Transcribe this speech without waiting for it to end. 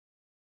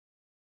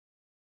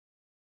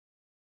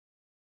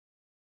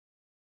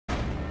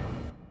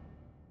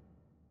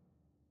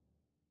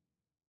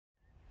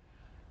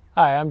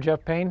Hi, I'm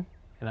Jeff Payne,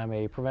 and I'm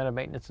a preventive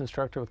maintenance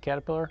instructor with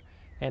Caterpillar.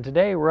 And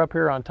today we're up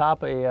here on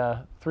top of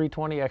a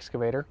 320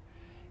 excavator,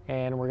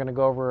 and we're going to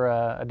go over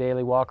a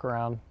daily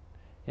walk-around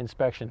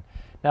inspection.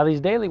 Now,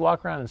 these daily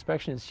walk-around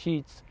inspection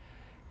sheets,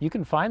 you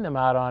can find them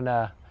out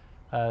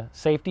on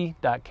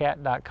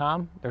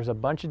safety.cat.com. There's a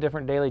bunch of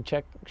different daily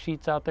check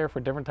sheets out there for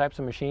different types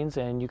of machines,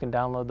 and you can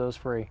download those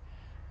free.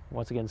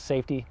 Once again,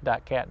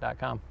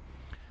 safety.cat.com.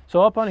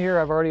 So up on here,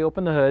 I've already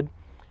opened the hood,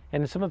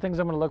 and some of the things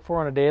I'm going to look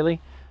for on a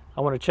daily, I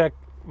want to check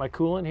my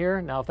coolant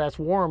here. Now, if that's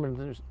warm and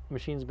the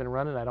machine's been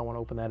running, I don't want to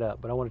open that up,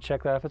 but I want to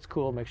check that if it's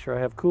cool, make sure I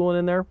have coolant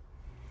in there.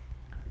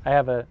 I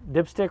have a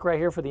dipstick right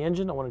here for the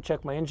engine. I want to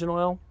check my engine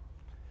oil.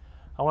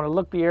 I want to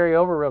look the area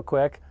over real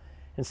quick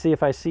and see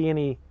if I see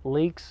any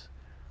leaks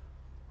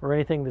or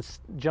anything that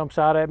jumps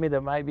out at me that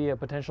might be a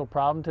potential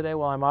problem today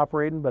while I'm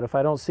operating. But if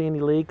I don't see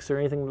any leaks or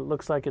anything that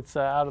looks like it's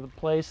out of the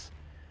place,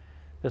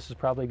 this is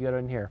probably good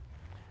in here.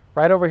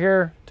 Right over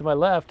here to my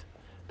left,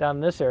 down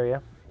in this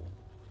area,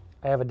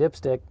 I have a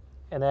dipstick,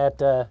 and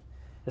that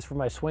is for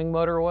my swing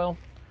motor oil.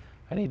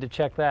 I need to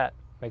check that,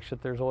 make sure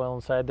that there's oil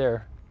inside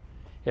there.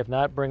 If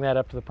not, bring that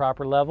up to the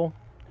proper level.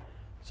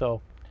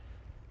 So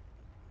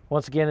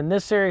once again, in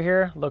this area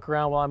here, look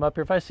around while I'm up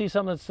here. If I see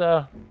something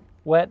that's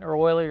wet or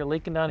oily or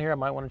leaking down here, I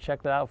might want to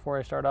check that out before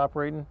I start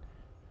operating.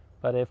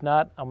 But if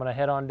not, I'm going to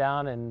head on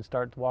down and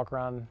start to walk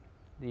around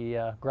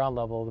the ground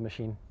level of the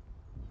machine.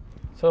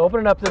 So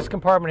opening up this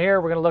compartment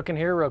here, we're going to look in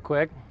here real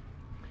quick.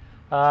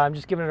 I'm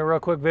just giving it a real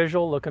quick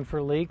visual, looking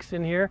for leaks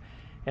in here.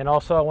 And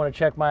also I want to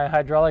check my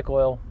hydraulic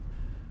oil,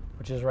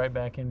 which is right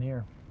back in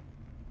here.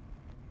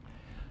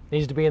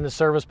 Needs to be in the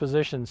service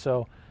position,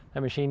 so that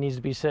machine needs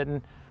to be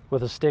sitting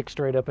with a stick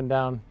straight up and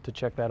down to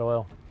check that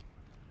oil.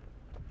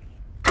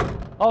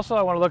 Also,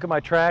 I want to look at my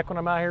track when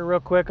I'm out here real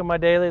quick on my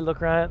daily, look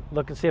around,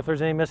 look and see if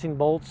there's any missing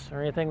bolts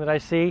or anything that I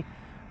see,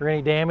 or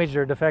any damage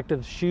or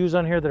defective shoes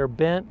on here that are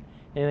bent,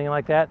 anything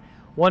like that.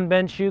 One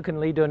bent shoe can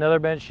lead to another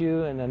bent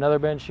shoe and another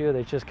bent shoe.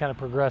 It's just kind of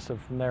progressive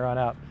from there on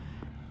out.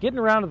 Getting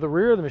around to the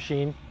rear of the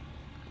machine,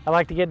 I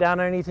like to get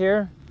down underneath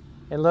here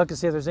and look and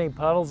see if there's any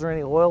puddles or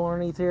any oil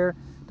underneath here.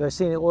 Do I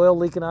see any oil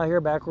leaking out here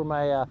back where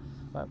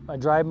my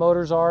drive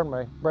motors are and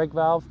my brake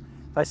valve?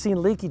 If I see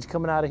leakage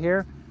coming out of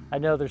here, I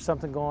know there's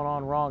something going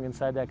on wrong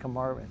inside that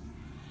compartment.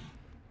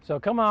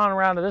 So coming on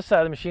around to this side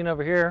of the machine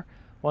over here,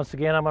 once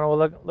again, I'm going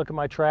to look at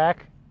my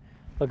track,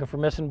 looking for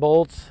missing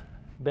bolts,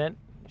 bent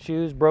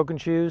shoes, broken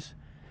shoes.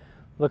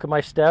 Look at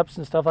my steps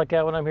and stuff like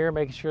that when I'm here,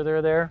 making sure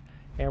they're there.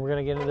 And we're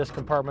going to get into this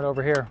compartment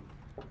over here.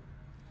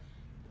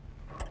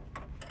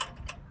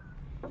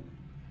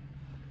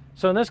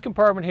 So in this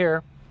compartment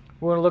here,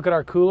 we're going to look at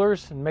our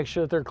coolers and make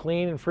sure that they're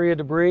clean and free of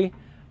debris.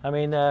 I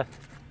mean,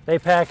 they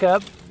pack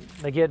up,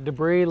 they get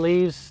debris,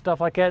 leaves, stuff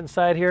like that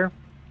inside here.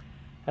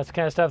 That's the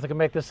kind of stuff that can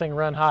make this thing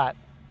run hot.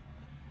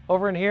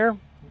 Over in here,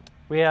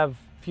 we have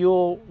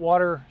fuel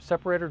water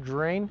separator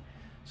drain.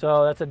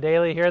 So that's a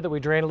daily here that we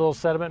drain a little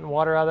sediment and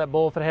water out of that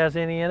bowl if it has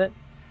any in it.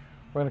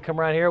 We're going to come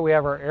around here. We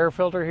have our air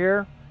filter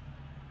here.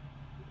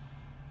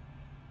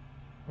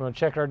 We're going to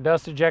check our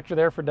dust ejector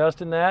there for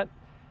dust in that.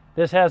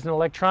 This has an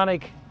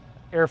electronic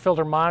air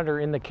filter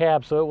monitor in the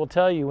cab, so it will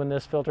tell you when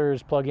this filter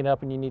is plugging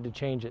up and you need to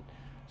change it.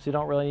 So you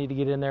don't really need to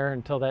get in there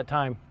until that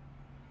time.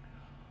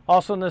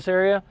 Also in this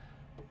area,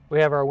 we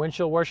have our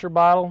windshield washer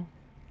bottle,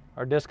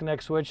 our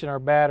disconnect switch, and our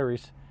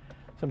batteries.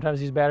 Sometimes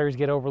these batteries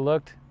get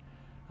overlooked.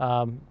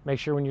 Make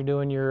sure when you're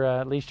doing your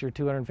at least your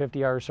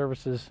 250-hour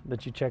services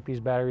that you check these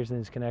batteries and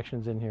these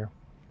connections in here.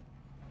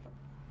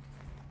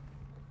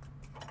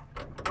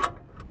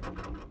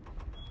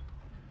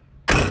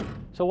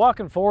 So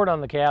walking forward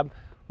on the cab,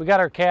 we got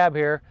our cab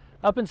here.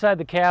 Up inside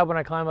the cab, when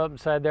I climb up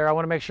inside there, I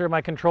want to make sure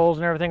my controls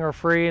and everything are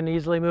free and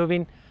easily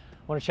moving.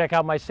 I want to check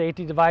out my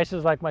safety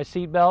devices like my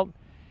seat belt,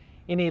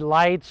 any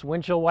lights,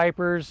 windshield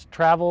wipers,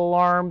 travel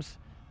alarms.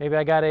 Maybe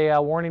I got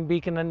a warning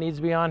beacon that needs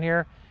to be on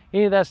here.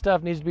 Any of that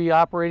stuff needs to be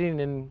operating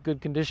in good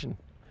condition.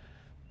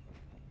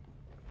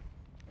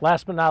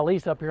 Last but not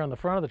least, up here on the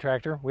front of the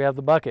tractor, we have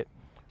the bucket.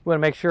 We want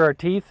to make sure our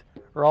teeth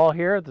are all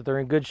here, that they're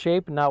in good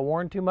shape and not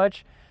worn too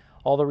much.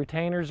 All the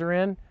retainers are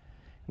in, and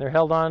they're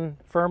held on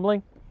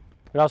firmly.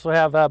 We also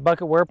have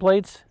bucket wear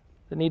plates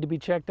that need to be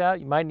checked out.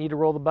 You might need to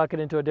roll the bucket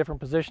into a different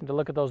position to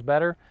look at those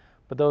better,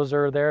 but those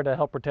are there to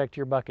help protect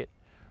your bucket.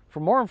 For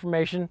more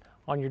information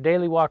on your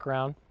daily walk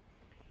around,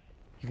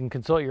 you can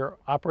consult your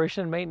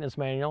operation and maintenance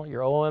manual,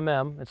 your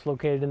OMM. It's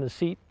located in the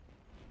seat,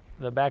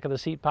 the back of the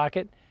seat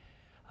pocket.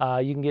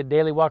 You can get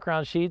daily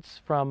walk-around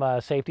sheets from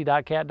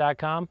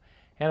safety.cat.com.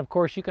 And of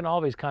course, you can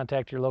always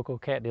contact your local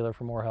cat dealer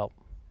for more help.